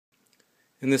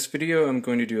In this video, I'm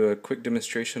going to do a quick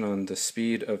demonstration on the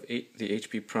speed of the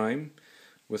HP prime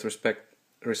with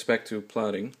respect to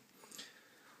plotting.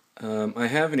 I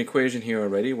have an equation here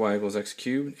already, y equals x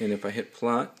cubed, and if I hit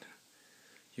plot,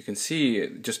 you can see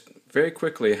just very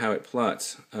quickly how it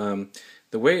plots.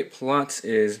 The way it plots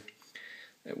is,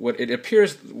 what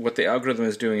the algorithm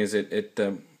is doing is it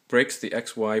breaks the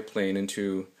xy plane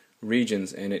into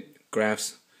regions, and it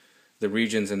graphs the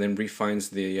regions and then refines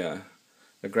the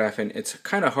graph. And it's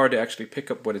kind of hard to actually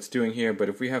pick up what it's doing here, but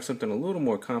if we have something a little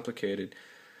more complicated,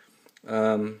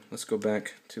 let's go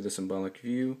back to the symbolic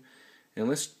view and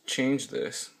let's change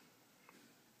this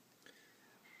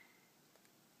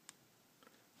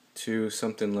to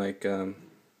something like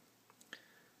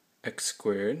x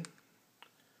squared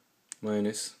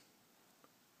minus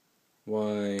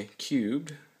y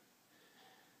cubed,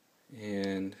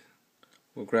 and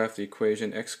we'll graph the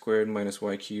equation x squared minus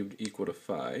y cubed equal to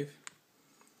 5,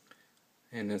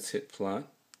 and let's hit plot.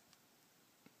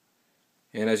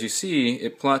 And as you see,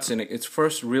 it plots, and it's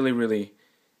first really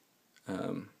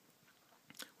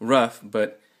rough,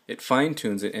 but it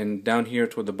fine-tunes it, and down here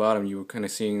toward the bottom you were kind of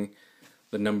seeing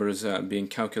the numbers being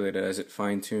calculated as it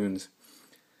fine-tunes.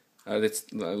 At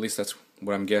least that's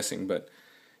what I'm guessing, but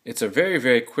it's a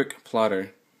very quick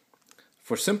plotter.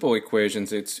 For simple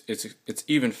equations, it's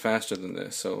even faster than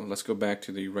this. So let's go back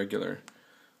to the regular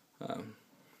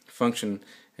function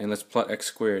and let's plot x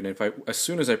squared. And as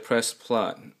soon as I press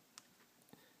plot,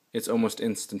 it's almost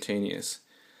instantaneous.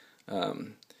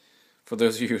 For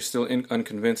those of you who are still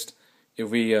unconvinced, if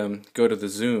we go to the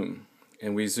zoom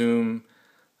and we zoom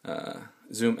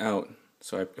out,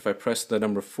 so if I press the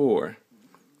number 4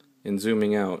 in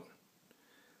zooming out,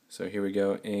 so here we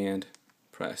go, and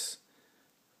press.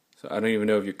 So I don't even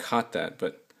know if you caught that,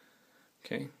 but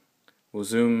okay. We'll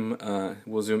zoom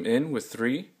in with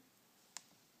 3.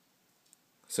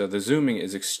 So the zooming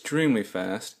is extremely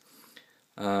fast.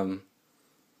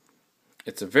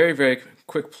 It's a very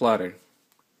quick plotter.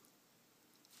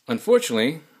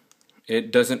 Unfortunately, it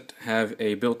doesn't have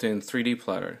a built-in 3D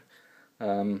plotter.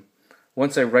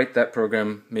 Once I write that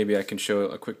program, maybe I can show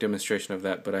a quick demonstration of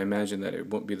that, but I imagine that it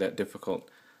won't be that difficult.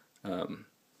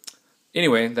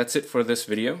 Anyway, that's it for this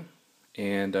video,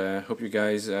 and I hope you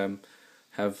guys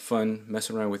have fun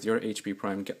messing around with your HP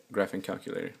Prime graphing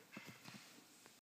calculator.